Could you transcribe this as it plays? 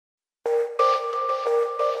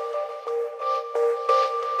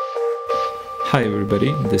Hi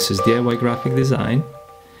everybody, this is DIY Graphic Design.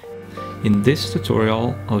 In this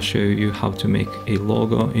tutorial, I'll show you how to make a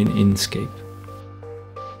logo in Inkscape.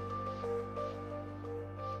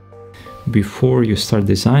 Before you start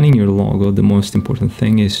designing your logo, the most important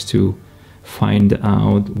thing is to find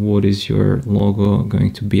out what is your logo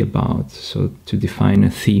going to be about. So to define a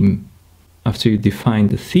theme. After you define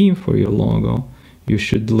the theme for your logo, you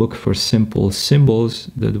should look for simple symbols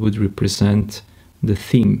that would represent the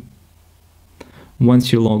theme.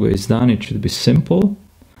 Once your logo is done, it should be simple,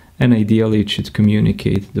 and ideally it should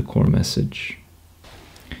communicate the core message.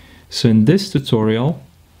 So in this tutorial,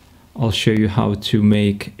 I'll show you how to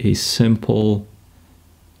make a simple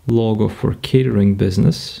logo for catering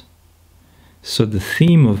business. So the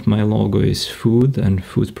theme of my logo is food and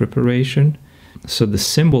food preparation. So the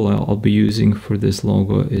symbol I'll be using for this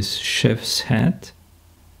logo is chef's hat.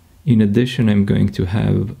 In addition, I'm going to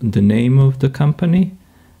have the name of the company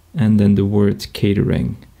and then the word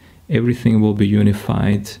catering. Everything will be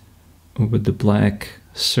unified with the black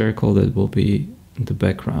circle that will be the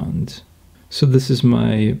background. So this is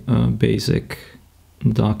my basic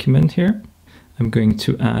document here. I'm going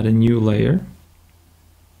to add a new layer.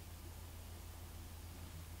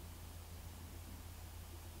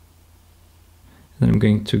 Then I'm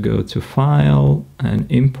going to go to File and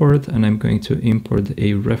Import, and I'm going to import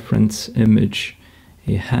a reference image,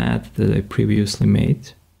 a hat that I previously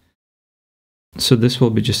made. So this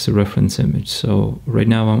will be just a reference image. So right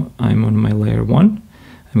now I'm on my layer 1.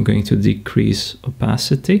 I'm going to decrease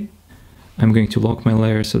opacity. I'm going to lock my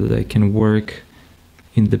layer so that I can work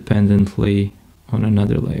independently on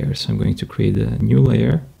another layer. So I'm going to create a new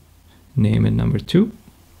layer, name it number 2.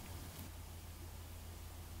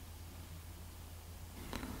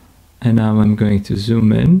 And now I'm going to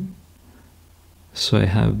zoom in so I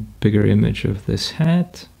have a bigger image of this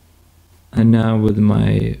hat. And now with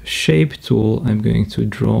my shape tool, I'm going to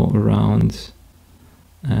draw around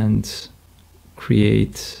and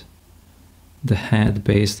create the hat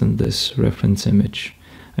based on this reference image.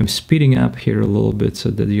 I'm speeding up here a little bit so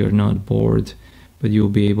that you're not bored, but you'll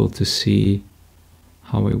be able to see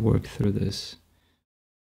how I work through this.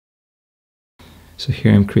 So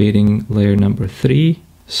here I'm creating layer number 3.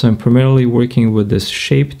 So I'm primarily working with this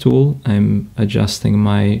shape tool. I'm adjusting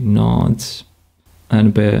my nodes.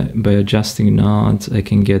 And by adjusting nodes, I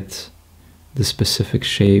can get the specific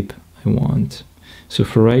shape I want. So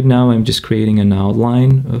for right now, I'm just creating an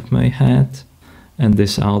outline of my hat, and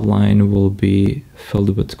this outline will be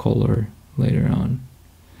filled with color later on.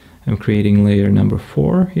 I'm creating layer number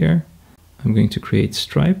 4 here. I'm going to create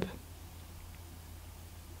stripe.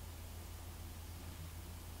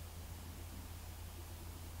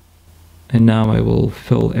 And now I will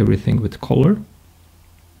fill everything with color.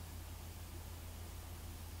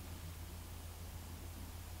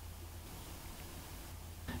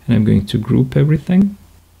 And I'm going to group everything.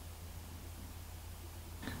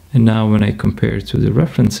 And now when I compare to the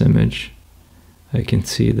reference image, I can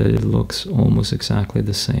see that it looks almost exactly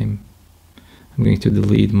the same. I'm going to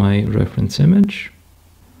delete my reference image.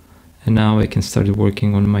 And now I can start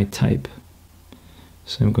working on my type.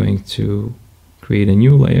 So I'm going to create a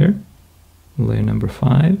new layer, layer number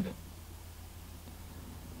 5.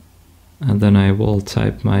 And then I will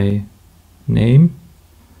type my name,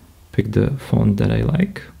 pick the font that I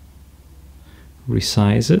like,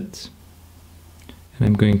 resize it, and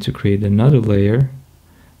I'm going to create another layer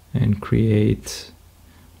and create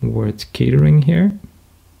word catering here,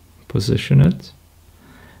 position it,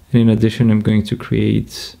 and in addition I'm going to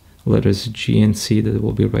create letters G and C that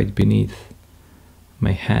will be right beneath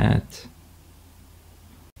my hat,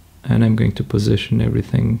 and I'm going to position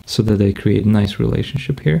everything so that I create a nice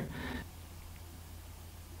relationship here.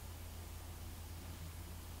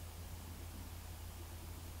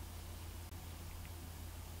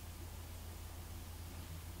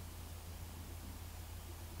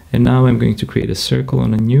 And now I'm going to create a circle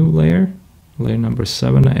on a new layer, layer number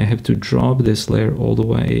 7. I have to drop this layer all the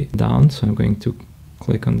way down. So I'm going to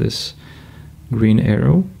click on this green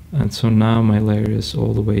arrow. And so now my layer is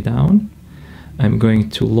all the way down. I'm going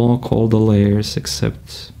to lock all the layers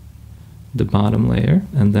except the bottom layer.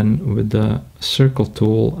 And then with the circle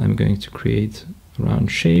tool, I'm going to create a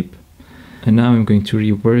round shape. And now I'm going to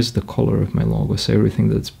reverse the color of my logo. So everything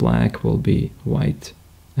that's black will be white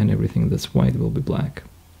and everything that's white will be black.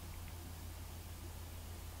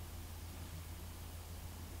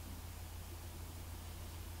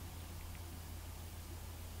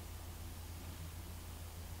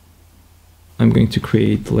 I'm going to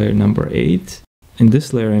create layer number 8. In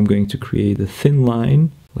this layer, I'm going to create a thin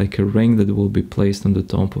line, like a ring that will be placed on the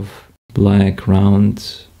top of black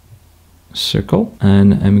round circle,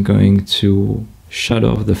 and I'm going to shut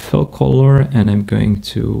off the fill color, and I'm going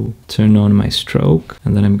to turn on my stroke,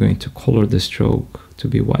 and then I'm going to color the stroke to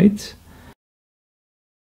be white.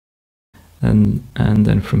 And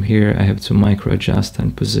then from here I have to micro adjust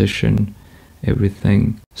and position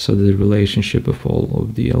everything so the relationship of all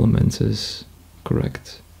of the elements is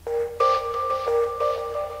correct.